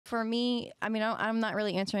for me, I mean, I'm not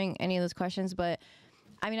really answering any of those questions, but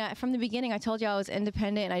I mean, from the beginning, I told you I was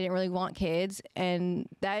independent and I didn't really want kids, and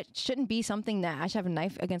that shouldn't be something that I should have a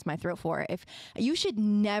knife against my throat for. If you should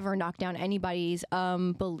never knock down anybody's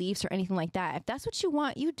beliefs or anything like that. If that's what you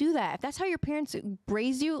want, you do that. If that's how your parents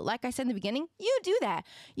raised you, like I said in the beginning, you do that.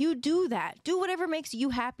 You do that. Do whatever makes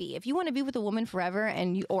you happy. If you want to be with a woman forever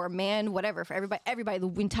or a man, whatever, for everybody,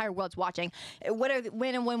 the entire world's watching, whatever,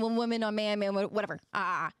 when woman or man, whatever.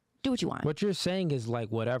 Do what you want. What you're saying is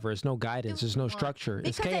like whatever. It's no guidance. There's no structure.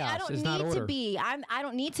 It's chaos. It's not order. I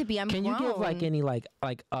don't need to be. I'm Can grown. you give like any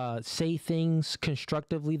say things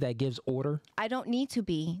constructively that gives order? I don't need to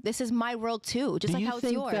be. This is my world too, just like how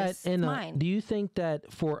it's yours. It's mine. Do you think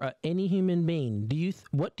that for any human being,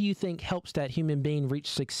 what do you think helps that human being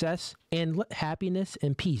reach success and happiness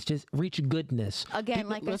and peace? Just reach goodness. Again,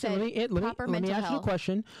 like I said, proper mental health. Let me ask you a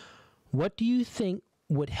question. What do you think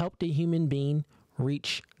would help the human being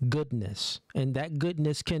reach goodness? And that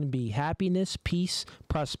goodness can be happiness, peace,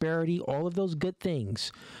 prosperity, all of those good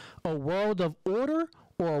things. A world of order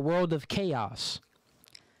or a world of chaos?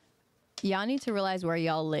 Y'all need to realize where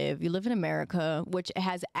y'all live. You live in America, which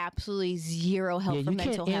has absolutely zero help for mental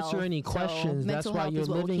health. You can't answer any questions. That's why you're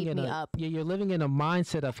living in you're living in a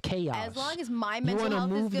mindset of chaos. As long as my mental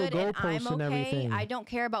health is good and I'm okay, I don't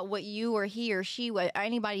care about what you or he or she, what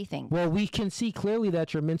anybody thinks. Well, we can see clearly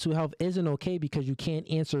that your mental health isn't okay because you can't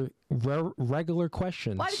answer regular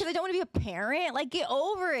questions. Why? Because I don't want to be a parent. Like, get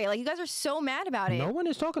over it. Like, you guys are so mad about it. No one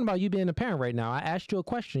is talking about you being a parent right now. I asked you a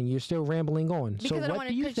question. You're still rambling on. Because so what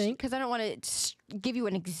do you think? Because I don't want to give you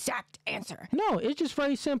an exact answer. No, it's just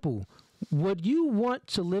very simple. Would you want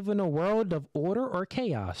to live in a world of order or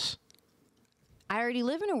chaos? I already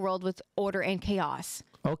live in a world with order and chaos.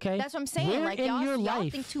 Okay. That's what I'm saying. Where like, in y'all your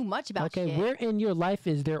life, think too much about shit. Okay, where in your life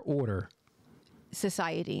is there order?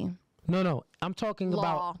 Society. No, I'm talking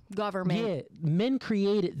law, government. Yeah, men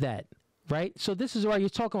created that, right? So this is why you're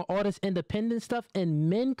talking all this independent stuff, and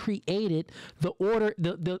men created the order,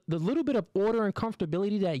 the little bit of order and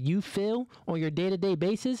comfortability that you feel on your day-to-day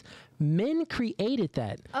basis. Men created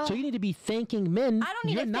that. So you need to be thanking men. I don't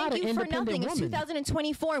need to thank you for nothing. It's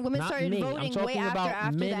 2024 and women started voting way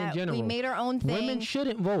after that. We made our own thing. Women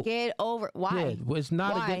shouldn't vote. Get over. Why? Yeah, it's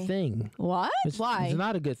not a good thing. What? Why? It's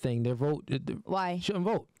not a good thing. They vote. Why? Shouldn't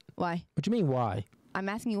vote. Why? What do you mean, why? I'm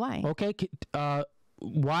asking you why. Okay.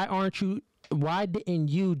 Why didn't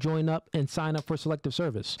you join up and sign up for selective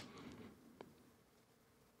service?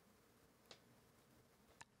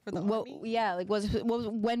 For the Army? Yeah, like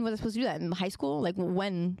when was I supposed to do that? In high school? Like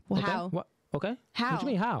when? Okay. How? Okay. How? What do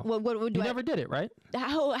you mean how? You never did it, right?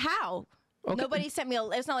 How? Okay. Nobody sent me.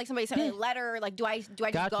 It's not like somebody sent me a letter. Like, do I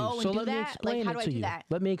just go and do that? Like, how do I do that?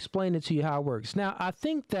 Let me explain it to you how it works. Now, I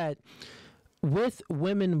think that with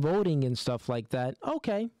women voting and stuff like that,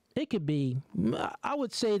 okay, it could be, I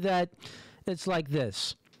would say that it's like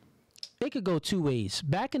this. It could go two ways.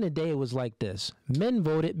 Back in the day, it was like this. Men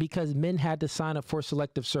voted because men had to sign up for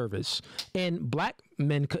selective service. And black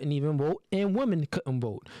men couldn't even vote, and women couldn't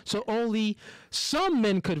vote. So only some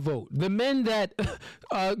men could vote. The men that,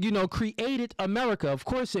 created America. Of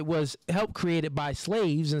course, it was helped created by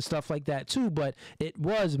slaves and stuff like that too, but it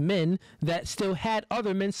was men that still had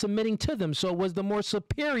other men submitting to them. So it was the more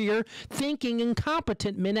superior thinking and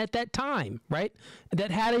competent men at that time, right?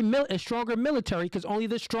 That had a stronger military because only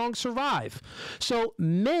the strong survive. So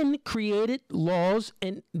men created laws,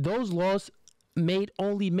 and those laws made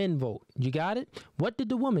only men vote. You got it? What did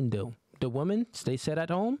the woman do? The women, they sat at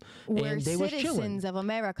home and they were chilling. We're citizens of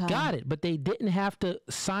America. Got it. But they didn't have to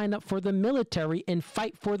sign up for the military and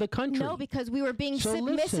fight for the country. No, because we were being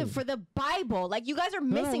submissive for the Bible. Like, you guys are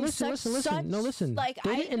missing listen. No, listen. Like,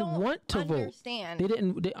 they didn't want to understand.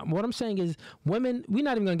 Vote. What I'm saying is, women, we're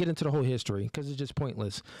not even going to get into the whole history because it's just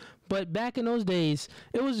pointless. But back in those days,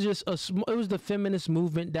 it was just it was the feminist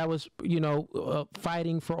movement that was,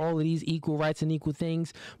 fighting for all of these equal rights and equal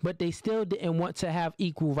things. But they still didn't want to have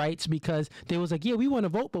equal rights because they was like, yeah, we want to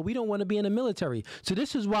vote, but we don't want to be in the military. So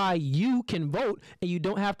this is why you can vote and you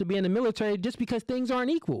don't have to be in the military, just because things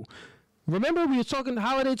aren't equal. Remember, we were talking,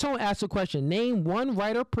 Holiday Tone asked a question. Name one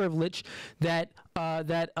right or privilege that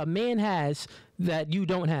a man has that you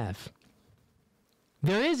don't have.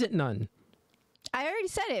 There isn't none. I already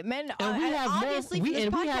said it, men. And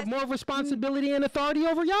we have more responsibility and authority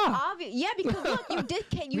over y'all. Yeah, because look,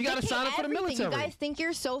 you gotta sign up for the military. You guys think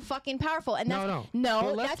you're so fucking powerful, and that's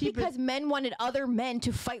that's because men wanted other men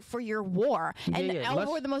to fight for your war, and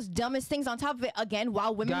were the most dumbest things on top of it. Again,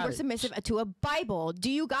 while women were submissive to a Bible.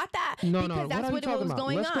 Do you got that? No, because that's what was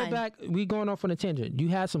going on. Let's go back. We going off on a tangent. You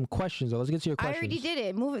had some questions though. Let's get to your questions. I already did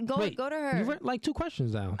it. Move it. Go to her. You went like 2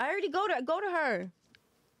 questions now. I already go to her.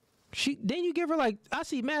 Then you give her like, I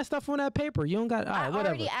see mad stuff on that paper. You don't got. All right, whatever. I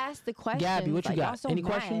already asked the question. Gabby, what you got? So Any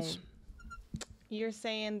mad. questions? You're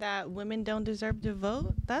saying that women don't deserve to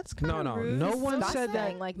vote? That's kind of rude. No one Stop said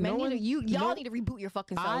saying, that. Like, no men one, need to, y'all need to reboot your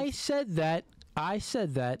fucking self. I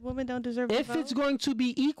said that. Women don't deserve to vote? If it's going to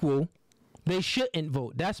be equal, they shouldn't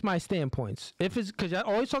vote. That's my standpoints. If it's because I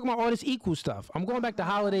always talking about all this equal stuff. I'm going back to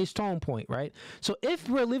Holiday's tone point, right? So if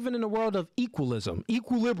we're living in a world of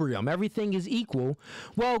equilibrium, everything is equal.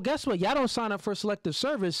 Well, guess what? Y'all don't sign up for selective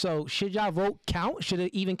service. So should y'all vote count? Should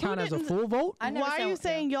it even count as a full vote? Why are you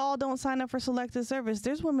saying y'all don't sign up for selective service?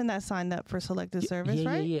 There's women that signed up for selective service,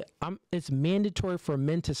 right? Yeah. It's mandatory for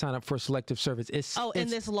men to sign up for selective service. In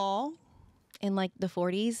this law? In like the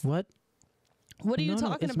 40s? What? What are you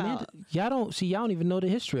talking about? Y'all don't even know the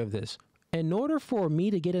history of this. In order for me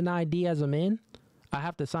to get an ID as a man, I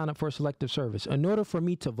have to sign up for selective service. In order for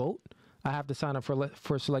me to vote, I have to sign up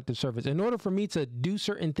for selective service. In order for me to do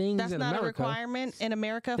certain things That's in not America, a requirement in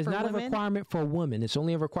America it's for not women? a requirement for women. It's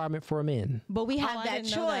only a requirement for a man. But we have that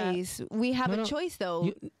choice. We have a choice,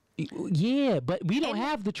 though. Yeah, but we don't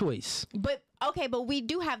have the choice. But we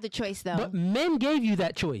do have the choice, though. But men gave you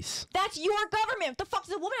that choice. That's your government. What the fuck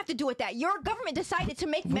does a woman have to do with that? Your government decided to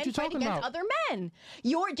make men fight against other men.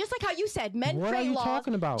 Just like how you said, men create laws. What are you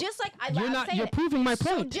talking about? Just like you're proving my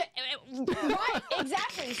point. Right,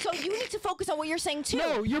 exactly. So you need to focus on what you're saying too.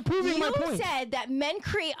 No, you're proving my point. You said that men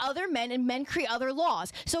create other men and men create other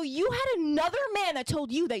laws. So you had another man that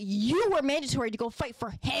told you that you were mandatory to go fight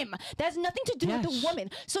for him. That has nothing to do with the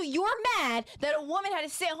woman. So you're mad that a woman had to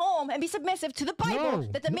sit home and be submissive to the Bible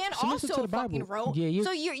that the man also fucking wrote. Yeah,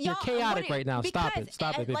 so you're chaotic right now. Stop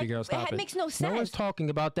it, baby girl. Stop it. It makes no sense. No one's talking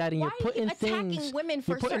about that, and Why you're putting attacking women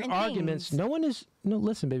for you're putting certain arguments. things? No one is. No,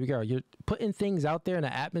 listen, baby girl. You're putting things out there in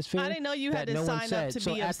the atmosphere. I didn't know you had to sign up to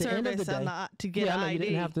be of service to get an ID. You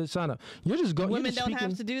didn't have to sign up. You're just going. Women don't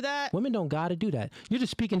have to do that. Women don't got to do that. You're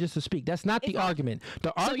just speaking just to speak. That's not the argument.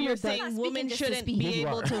 The argument. So you're saying women shouldn't be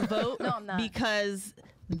able to vote because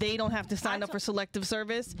they don't have to sign up for selective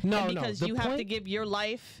service? No, because you have to give your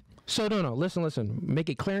life. So no. Listen. Make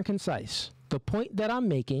it clear and concise. The point that I'm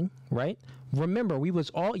making, right? Remember, we was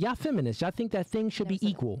all y'all feminists. Y'all think that things should be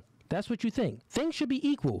equal. That's what you think. Things should be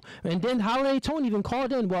equal. And then Holiday Tone even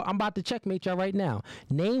called in. Well, I'm about to checkmate y'all right now.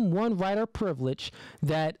 Name one right or privilege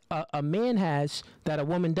that a man has that a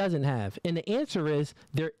woman doesn't have. And the answer is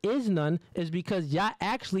there is none, is because y'all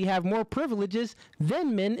actually have more privileges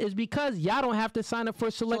than men, is because y'all don't have to sign up for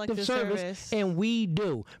selective service and we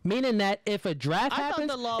do. Meaning that if a draft happens,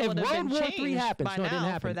 if World War III happens, no, it didn't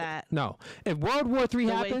happen. For that. No. If World War III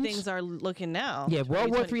happens. The way things are looking now. Yeah, if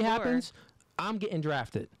World War III happens, I'm getting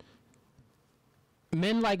drafted.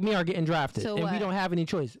 Men like me are getting drafted, and we don't have any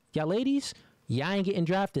choice. Y'all ladies, y'all ain't getting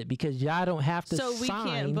drafted because y'all don't have to sign. So we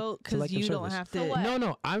can't vote because you don't have to.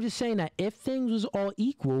 No. I'm just saying that if things was all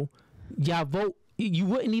equal, y'all vote. You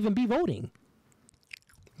wouldn't even be voting.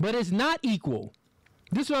 But it's not equal.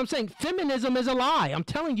 This is what I'm saying. Feminism is a lie. I'm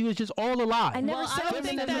telling you, it's just all a lie. I don't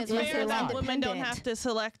think that's fair that women don't have to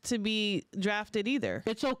select to be drafted either.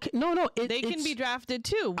 It's okay. No. They can be drafted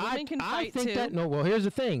too. Women can fight too. Well, here's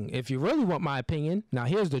the thing. If you really want my opinion, now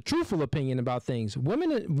here's the truthful opinion about things.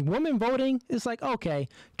 Women voting, it's like, okay,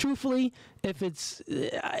 truthfully, if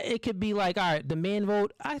it could be like, all right, the man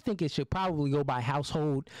vote, I think it should probably go by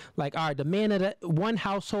household. Like, all right, the man of one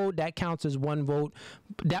household, that counts as one vote.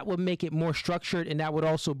 That would make it more structured, and that would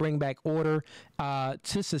also bring back order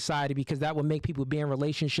to society, because that would make people be in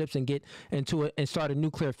relationships and get into it and start a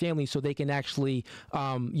nuclear family, so they can actually,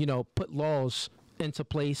 put laws into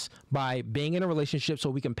place by being in a relationship, so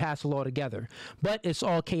we can pass a law together. But it's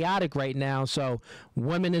all chaotic right now, so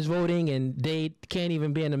women is voting and they can't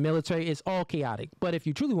even be in the military. It's all chaotic. But if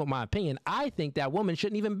you truly want my opinion, I think that women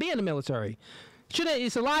shouldn't even be in the military.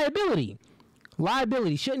 It's a liability.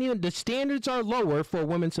 Shouldn't even. The standards are lower for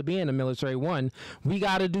women to be in the military. One, we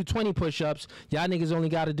got to do 20 push-ups. Y'all niggas only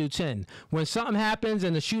got to do 10. When something happens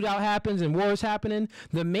and the shootout happens and war is happening,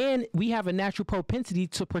 we have a natural propensity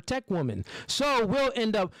to protect women. So we'll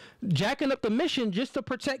end up jacking up the mission just to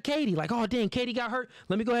protect Katie. Like, oh, dang, Katie got hurt.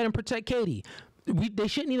 Let me go ahead and protect Katie. They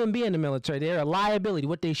shouldn't even be in the military. They're a liability.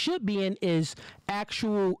 What they should be in is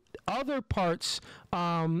actual other parts.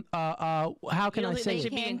 How can I say? They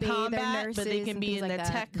should be in combat, but they can be in the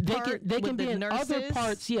tech part. They can be in other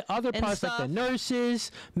parts. Yeah, other parts like the nurses,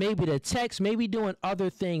 maybe the techs, maybe doing other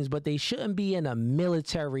things. But they shouldn't be in a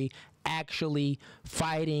military, actually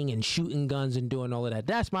fighting and shooting guns and doing all of that.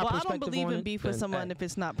 That's my perspective on it. I don't believe in beef with someone if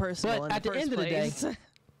it's not personal. But at the end of the day.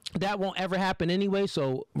 that won't ever happen anyway.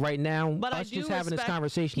 So right now, but us just having this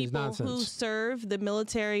conversation is nonsense. People who serve the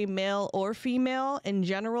military, male or female in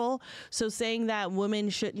general. So saying that women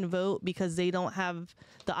shouldn't vote because they don't have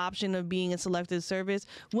the option of being in selective service,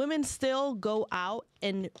 women still go out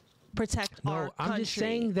and protect our country. I'm just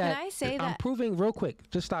saying that. Can I say that? I'm proving real quick.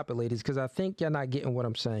 Just stop it, ladies, because I think you're not getting what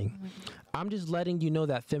I'm saying. I'm just letting you know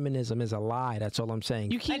that feminism is a lie. That's all I'm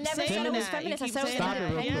saying. You keep saying it was feminist. Stop it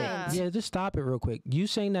real quick. Yeah, just stop it real quic. You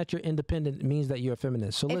saying that you're independent means that you're a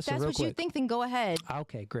feminist. So listen real quick. If that's what you think, then go ahead.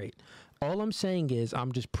 Okay, great. All I'm saying is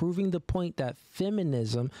I'm just proving the point that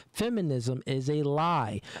feminism is a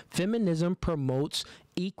lie. Feminism promotes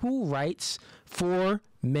equal rights for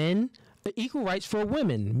men, equal rights for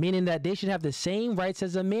women, meaning that they should have the same rights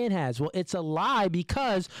as a man has. Well, it's a lie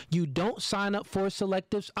because you don't sign up for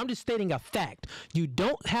selectives. I'm just stating a fact. You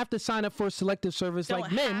don't have to sign up for selective service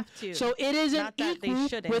like men. So it isn't equal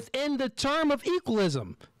within the term of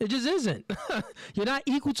equalism. It just isn't. You're not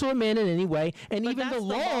equal to a man in any way. And but even the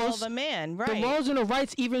laws, the man, right? The laws and the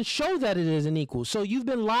rights even show that it isn't equal. So you've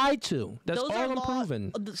been lied to. That's all I'm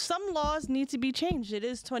proving. Some laws need to be changed. It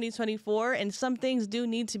is 2024, and some things do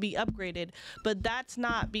need to be upgraded. But that's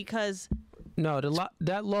not because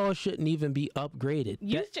that law shouldn't even be upgraded.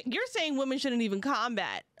 You're saying women shouldn't even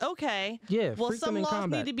combat. Okay. Yeah. Well, some laws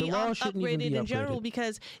need to be upgraded in general,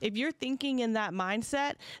 because if you're thinking in that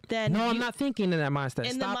mindset, then I'm not thinking in that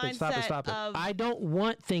mindset. Stop it. I don't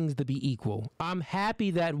want things to be equal. I'm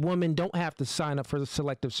happy that women don't have to sign up for the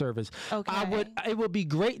selective service. Okay. It would be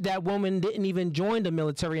great that women didn't even join the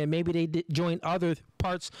military, and maybe they did join other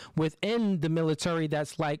parts within the military.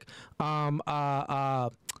 That's like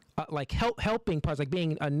helping parts, like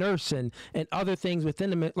being a nurse and other things within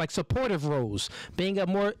the, like supportive roles, being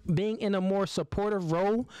in a more supportive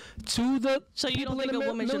role to the. So you don't think a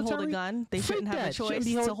woman should hold a gun? They shouldn't have a choice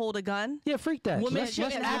to hold a gun. Yeah, freak that.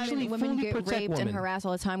 Women get raped and harassed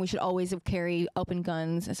all the time. We should always carry open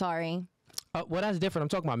guns. Sorry. Well, that's different. I'm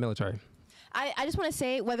talking about military. I just want to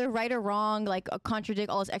say, whether right or wrong, like contradict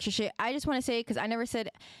all this extra shit, I just want to say, because I never said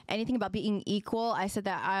anything about being equal. I said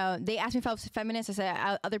that they asked me if I was feminist. I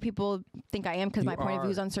said other people think I am because my point of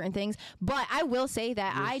views on certain things. But I will say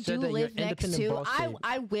that I do live next to.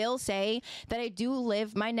 I will say that I do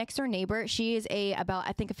live. My next door neighbor, she is a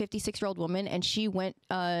 56-year-old woman, and she went.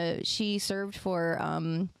 She served for.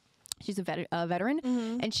 She's a veteran,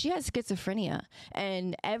 and she has schizophrenia.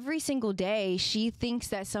 And every single day, she thinks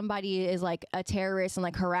that somebody is like a terrorist and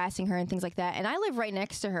like harassing her and things like that. And I live right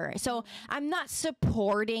next to her. So I'm not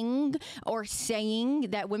supporting or saying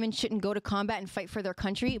that women shouldn't go to combat and fight for their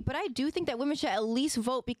country. But I do think that women should at least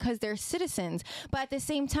vote because they're citizens. But at the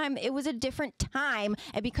same time, it was a different time.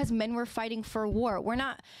 And because men were fighting for war, we're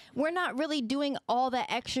not really doing all that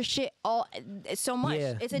extra shit so much.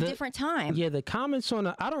 Yeah, it's a different time. Yeah, the comments on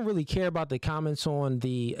I don't really care about the comments on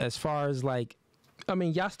as far as like, I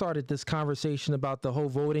mean, y'all started this conversation about the whole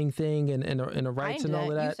voting thing and the rights and all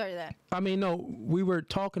of that. You started that. I mean, no, we were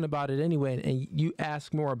talking about it anyway, and you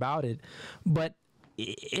asked more about it, but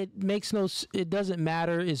it doesn't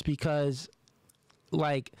matter. Is because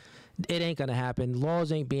like it ain't gonna happen.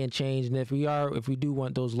 Laws ain't being changed, and if we do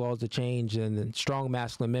want those laws to change, and strong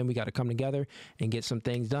masculine men, we got to come together and get some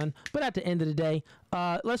things done. But at the end of the day,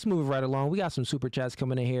 let's move right along. We got some super chats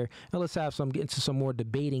coming in here, and let's get into some more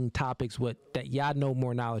debating topics that y'all know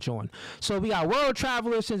more knowledge on. So we got World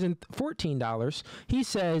Traveler sends in $14. He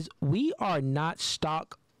says we are not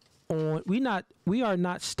stuck on the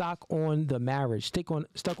marriage.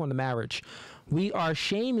 Stuck on the marriage. We are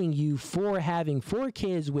shaming you for having 4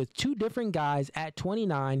 kids with 2 different guys at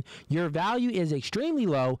 29. Your value is extremely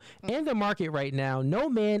low in the market right now. No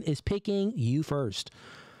man is picking you first.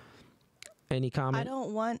 Any comment? I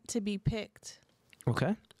don't want to be picked.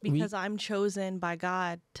 Okay. Because I'm chosen by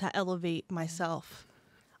God to elevate myself.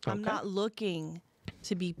 Okay. I'm not looking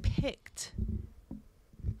to be picked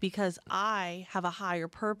because I have a higher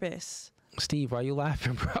purpose. Steve, why are you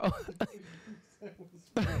laughing, bro?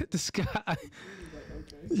 This guy.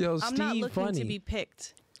 Yo, Steve, I'm not looking to be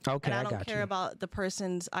picked. Okay, and I don't care about the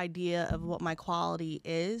person's idea of what my quality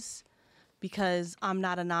is, because I'm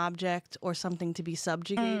not an object or something to be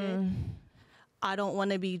subjugated. I don't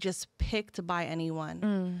want to be just picked by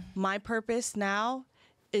anyone. My purpose now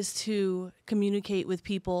is to communicate with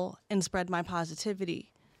people and spread my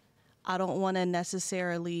positivity. I don't want to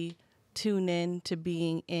necessarily tune in to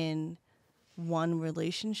being in one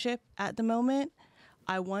relationship at the moment.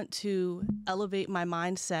 I want to elevate my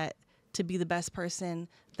mindset to be the best person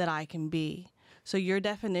that I can be. So your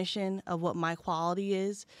definition of what my quality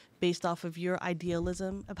is based off of your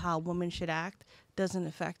idealism of how women should act doesn't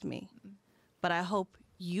affect me. But I hope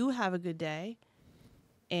you have a good day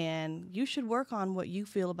and you should work on what you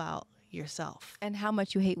feel about yourself. And how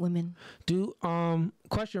much you hate women.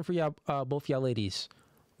 Question for y'all, both y'all ladies.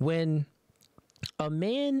 When a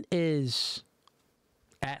man is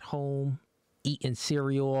at home eating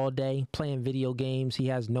cereal all day, playing video games, he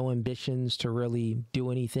has no ambitions to really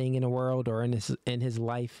do anything in the world or in his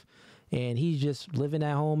life, and he's just living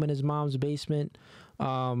at home in his mom's basement.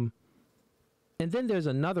 And then there's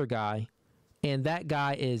another guy, and that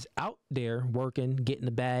guy is out there working, getting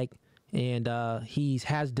the bag, and he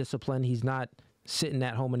has discipline. He's not sitting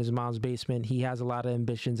at home in his mom's basement. He has a lot of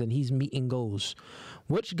ambitions, and he's meeting goals.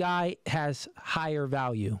 Which guy has higher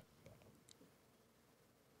value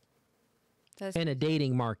in a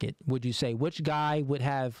dating market, would you say? Which guy would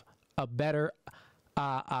have a better,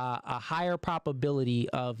 a higher probability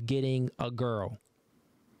of getting a girl?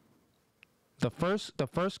 The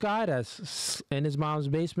first guy that's in his mom's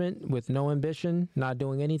basement with no ambition, not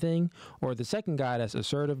doing anything, or the second guy that's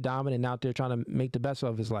assertive, dominant, out there trying to make the best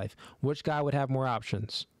of his life? Which guy would have more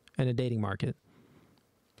options in a dating market?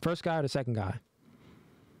 First guy or the second guy?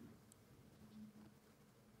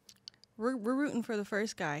 We're rooting for the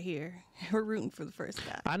first guy here. We're rooting for the first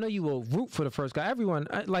guy. I know you will root for the first guy. Everyone,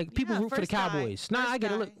 like, people root for the Cowboys. Nah, I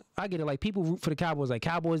get it. Look, I get it. Like, people root for the Cowboys. Like,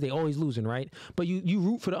 Cowboys, they always losing, right? But you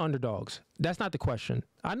root for the underdogs. That's not the question.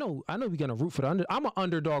 I know we're gonna root for the under. I'm an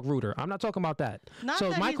underdog rooter. I'm not talking about that. Not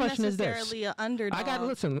so that my he's question is this: necessarily an underdog. I gotta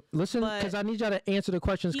listen, because I need y'all to answer the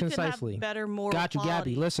questions concisely. Could have better moral Got you,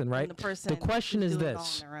 Gabby. Listen, right? The question is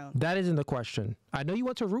this: that isn't the question. I know you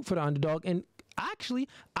want to root for the underdog, and actually,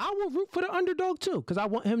 I will root for the underdog too, because I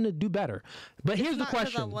want him to do better. But here's the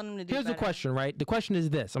question. Here's the question, right? The question is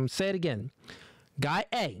this. I'm gonna say it again. Guy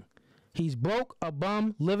A, he's broke, a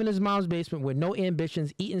bum, living in his mom's basement with no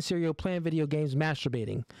ambitions, eating cereal, playing video games,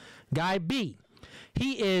 masturbating. Guy B,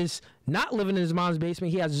 he is not living in his mom's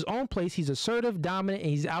basement. He has his own place. He's assertive, dominant,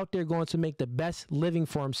 and he's out there going to make the best living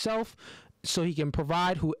for himself, so he can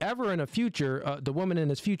provide whoever in the future, the woman in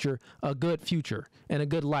his future, a good future and a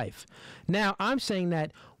good life. Now, I'm saying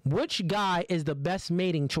that which guy is the best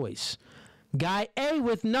mating choice? Guy A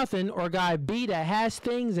with nothing, or guy B that has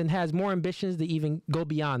things and has more ambitions to even go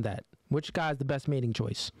beyond that? Which guy is the best mating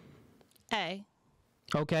choice? A.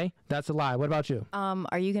 Okay, that's a lie. What about you?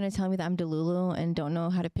 Are you going to tell me that I'm Delulu and don't know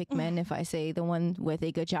how to pick men if I say the one with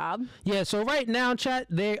a good job? Yeah, so right now, chat,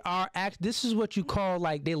 they are this is what you call,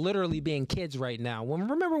 like, they literally being kids right now.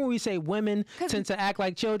 Remember when we say women tend to act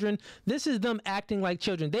like children? This is them acting like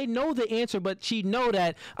children. They know the answer, but she know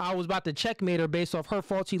that I was about to checkmate her based off her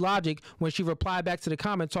faulty logic when she replied back to the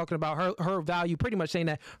comment talking about her value, pretty much saying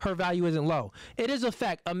that her value isn't low. It is a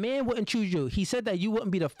fact. A man wouldn't choose you. He said that you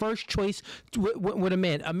wouldn't be the first choice with a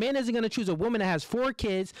man. A man isn't going to choose a woman that has 4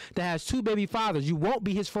 kids, that has 2 baby fathers. You won't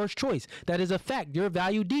be his first choice. That is a fact. Your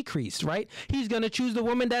value decreased, right? He's going to choose the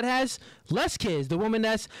woman that has less kids, the woman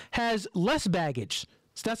that has less baggage.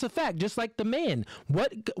 So that's a fact. Just like the man.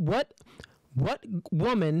 What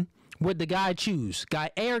woman would the guy choose? Guy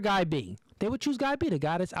A or guy B? They would choose guy B, the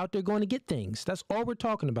guy that's out there going to get things. That's all we're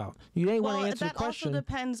talking about. You ain't want to answer the question. That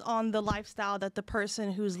also depends on the lifestyle that the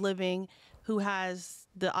person who's living, who has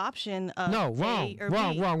the option of wrong.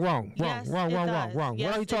 Yes, What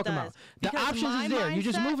are you talking about? The options is there. You're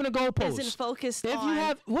just moving the goalposts. Isn't focused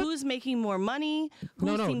on who's making more money,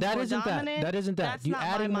 who seems more dominant. That isn't that. You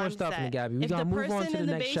adding more stuff in, Gabby. We're going to move on to the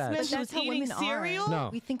next chat. If the person in the basement who's eating cereal,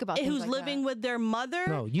 we think about who's living with their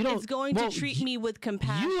mother, is going to treat me with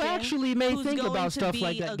compassion. You actually may think about stuff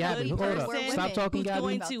like that, Gabby. Hold up. Stop talking, Gabby. Who's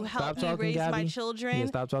going to help me raise my children.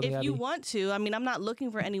 Stop talking, Gabby. If you want to. I mean, I'm not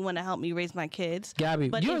looking for anyone to help me raise my kids. Gabby,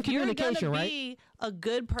 but you're in if you're communication, gonna right? be a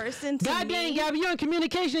good person to God me, dang, Gabby, you're in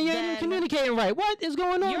communication. You ain't even communicating right. What is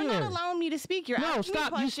going on here? You're not allowing me to speak. You're asking me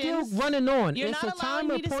questions. You're still running on. You're it's not a time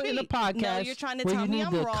allowing or me to point in the speak. podcast No, you're trying to where tell you me need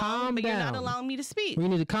I'm to wrong, calm but down. you're not allowing me to speak. We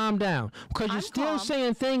need to calm down because you're still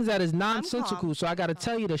saying things that is nonsensical. So I got to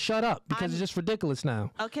tell you to shut up because it's just ridiculous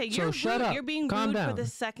now. Okay, so shut up. You're being rude for the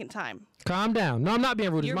second time. Calm down. No, I'm not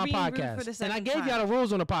being rude. It's my being rude podcast. for the And I second gave y'all the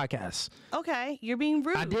rules on the podcast. Okay, you're being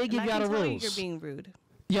rude. I did give y'all the rules. You're being rude.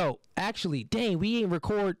 Yo, actually, dang, we ain't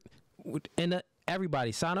record. And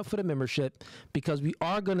everybody, sign up for the membership because we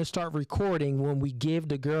are going to start recording when we give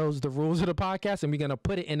the girls the rules of the podcast, and we're going to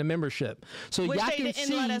put it in the membership. So y'all can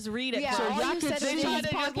see. Let us read it. Yeah, so all y'all you can said is his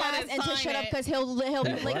podcast and to shut up because he'll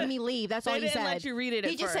make me leave. That's all you said. They didn't let you read it.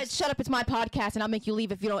 He just said, "Shut up, it's my podcast, and I'll make you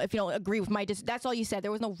leave if you don't agree with my." That's all you said.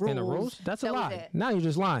 There was no rules. And the rules? That's a lie. Now you're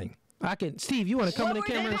just lying. Steve, you want to come in the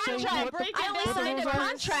camera and say what I only signed a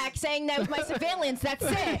contract saying that was my surveillance. That's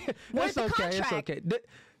it. Where's the contract? It's okay.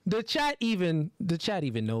 The chat even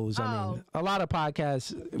knows. I mean, a lot of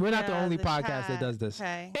podcasts. We're not the only podcast that does this.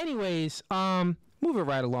 Okay. Anyways, move it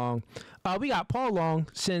right along. We got Paul Long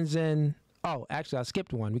sends in. Oh, actually, I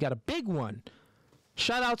skipped one. We got a big one.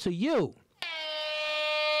 Shout out to you.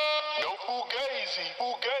 No Fugazee.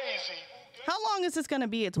 How long is this going to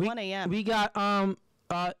be? It's 1 a.m. We got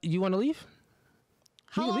you want to leave?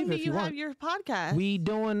 How long do you have your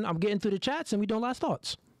podcast? I'm getting through the chats and we doing last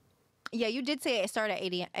thoughts. Yeah, you did say it started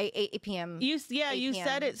at 8 p.m. You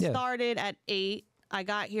said it started at 8. I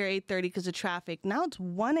got here 8:30 because of traffic. Now it's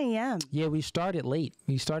 1 a.m. Yeah, we started late.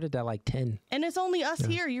 We started at like 10. And it's only us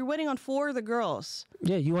here. You're waiting on 4 of the girls.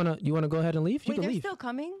 Yeah, you wanna go ahead and leave? You Wait, can they're leave. still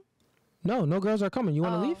coming? No girls are coming. You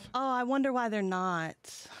wanna leave? Oh, I wonder why they're not.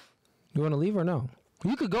 You wanna leave or no?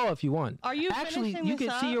 You could go if you want. Are you actually? finishing You this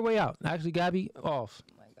can see up? your way out. Actually, Gabby, off.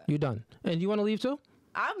 Oh my God. You're done. And you wanna leave too?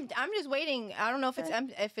 I'm just waiting. I don't know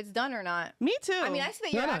if it's done or not. Me too. I mean, I see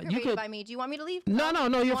that you're No, aggravated by me. Do you want me to leave? No,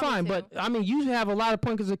 you're You want me fine. to? But I mean, you have a lot of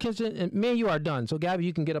points of contention, and me and you are done. So Gabby,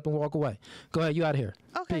 you can get up and walk away. Go ahead. You out of here.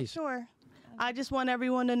 Okay, Peace. sure. I just want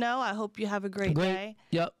everyone to know. I hope you have a great day.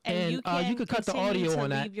 Yep. And you could cut the continue audio to on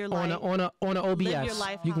that live your on life- a OBS. live your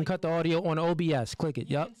life You how can you cut the audio on OBS. Click it.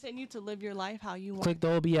 Yep. Continue to live your life how you want. Click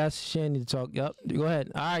the OBS. She ain't need to talk. Yep. Go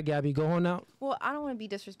ahead. All right, Gabby, go on now. Well, I don't want to be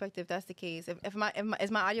disrespected if that's the case. If my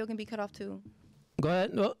audio can be cut off too. Go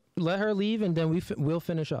ahead. No, let her leave, and then we'll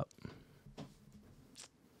finish up.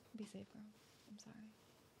 Be safe, girl. I'm sorry.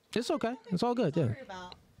 It's okay. It's all good. Yeah. Sorry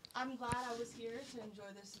about. I'm glad I was here to enjoy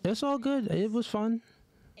this. It's all good. It was fun.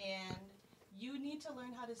 And you need to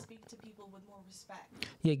learn how to speak to people with more respect.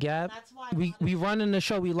 Yeah, Gab. That's why We running the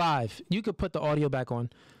show. We live. You could put the audio back on.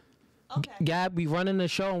 Okay. Gab, we running the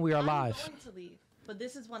show and we are I'm live. going to leave, but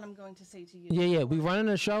this is what I'm going to say to you. Yeah. We running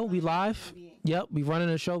the show. We live. Yep. We running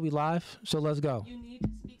the show. We live. So let's go. You need to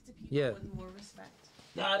speak to people Yeah. with more respect.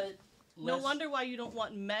 Got it. No wonder why you don't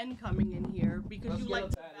want men coming in here because you like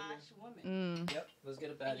to bash women. Yep. Let's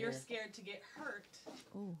get it And you're scared to get hurt.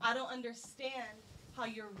 Ooh. I don't understand how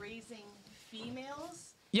you're raising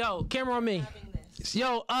females Yo, camera on me. having this.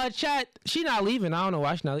 Yo, chat. She not leaving. I don't know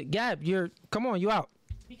why she not leaving. Gab, come on. You out.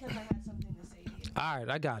 Because I had something to say to you. All right.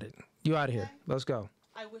 I got it. You out of here. Okay. Let's go.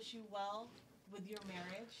 I wish you well with your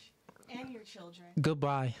marriage and your children.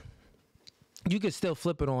 Goodbye. You could still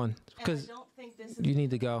flip it on And I because don't think this is you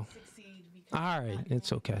need to go. succeed because All you're right. not It's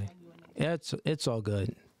going to okay. genuinely. It's all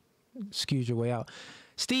good. Excuse your way out.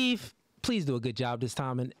 Steve, please do a good job this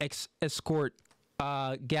time and escort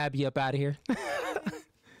Gabby up out of here. I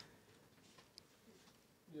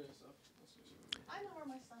know where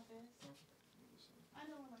my stuff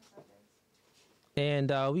is. And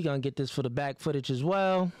we going to get this for the back footage as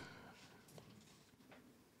well.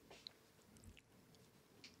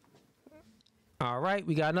 All right,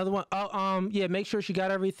 we got another one. Oh, yeah, make sure she got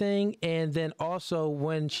everything. And then also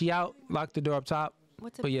when she out, lock the door up top.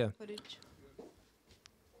 What's But yeah. footage?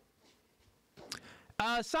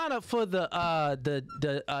 Sign up for sign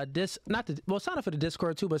up for the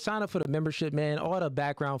Discord too, but sign up for the membership, man. All the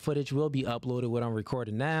background footage will be uploaded what I'm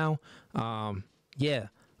recording now. Yeah.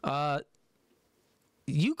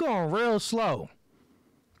 You going real slow.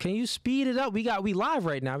 Can you speed it up? We live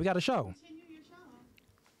right now. We got a show. Continue your show.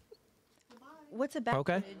 Goodbye. What's a back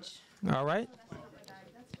Okay. footage? All right. That's for back.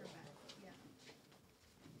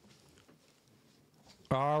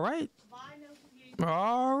 Yeah. All right. Bye, no Fugazee.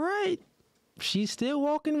 All right. She's still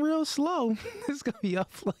walking real slow. It's gonna be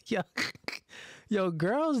up like yo,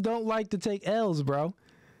 girls don't like to take L's, bro.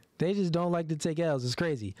 They just don't like to take L's. It's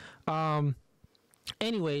crazy.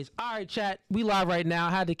 Anyways, all right, chat. We live right now.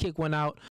 Had to kick one out.